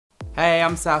Hey,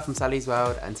 I'm Sal from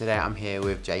Salihsworld, and today I'm here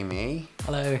with Jamie.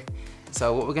 Hello.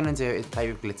 So what we're going to do is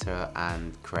play with glitter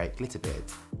and create glitter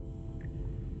beards.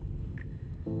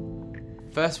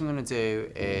 First thing we're going to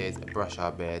do is brush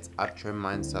our beards. I've trimmed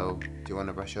mine, so do you want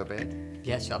to brush your beard?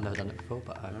 Yeah, sure, I've never done it before,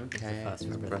 but okay, it's the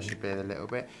first for brush your beard a little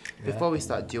bit. Yeah. Before we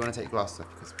start, do you want to take your glasses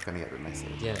off because we're going to get a bit messy?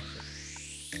 Yeah.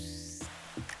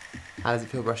 How does it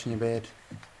feel brushing your beard?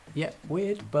 Yeah,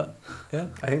 weird, but yeah,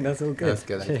 I think that's all good. That's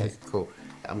good, okay, cool.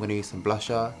 I'm going to use some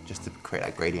blusher just to create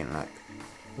that gradient look.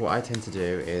 What I tend to do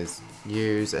is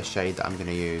use a shade that I'm going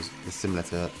to use that's similar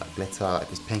to like glitter, like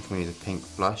this pink. I'm going to use a pink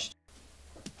blush.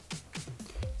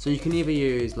 So you can either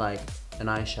use like an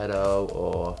eyeshadow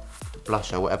or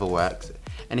blusher, whatever works.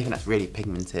 Anything that's really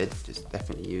pigmented, just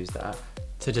definitely use that.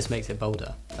 So it just makes it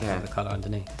bolder, yeah. The colour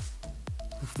underneath.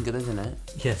 Good, isn't it?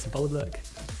 Yeah, it's a bold look.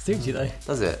 Suits you though.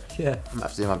 Does it? Yeah. I'm gonna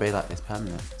have to do my beard like this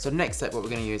permanent. So the next step, what we're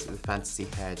going to use is the Fantasy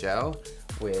hair gel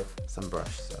with some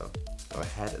brush. So go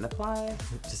ahead and apply.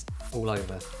 Just all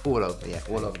over. All over, yeah,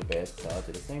 all over the beard. So I'll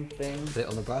do the same thing. Put it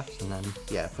on the brush and then...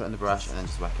 Yeah, put it on the brush and then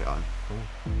just whack it on.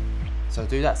 Cool. So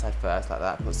do that side first, like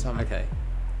that. Put some okay.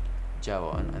 gel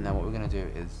on, and then what we're going to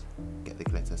do is get the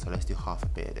glitter. So let's do half a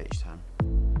beard each time.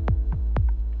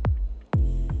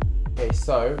 Okay,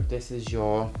 so this is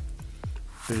your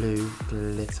blue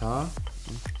glitter.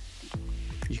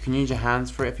 You can use your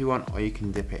hands for it if you want, or you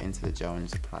can dip it into the gel and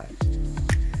just apply it.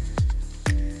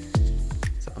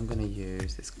 So I'm going to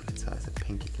use this glitter, it's a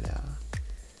pinky glitter.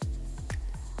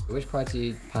 Which Pride do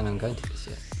you plan on going to this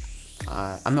year?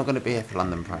 I'm not going to be here for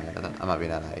London Pride, I might be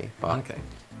in LA, but okay.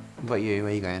 What about you,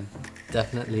 where are you going?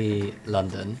 Definitely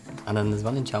London, and then there's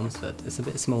one in Chelmsford. It's a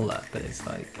bit smaller, but it's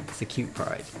a cute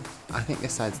Pride. I think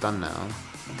this side's done now.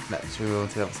 Let's roll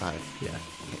to the other side. Yeah.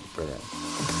 Okay, brilliant.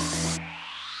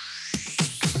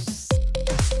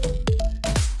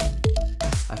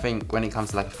 I think when it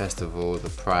comes to like a festival, the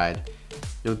Pride,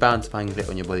 you're bound to find glitter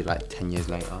on your body like 10 years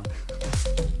later.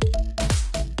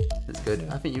 That's good.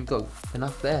 I think you've got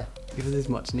enough there. Yours is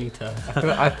much neater.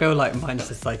 I feel like mine's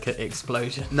just like an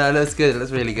explosion. No, that's good.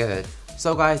 That's really good.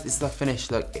 So guys, this is the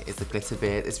finished look. It is the glitter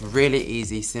beard. It's really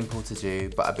easy, simple to do,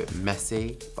 but a bit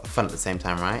messy, but fun at the same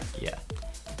time, right? Yeah.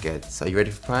 Good. So you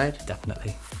ready for Pride?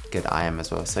 Definitely. Good, I am as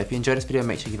well. So if you enjoyed this video,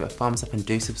 make sure you give it a thumbs up and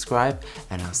do subscribe,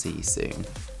 and I'll see you soon.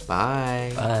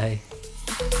 Bye. Bye.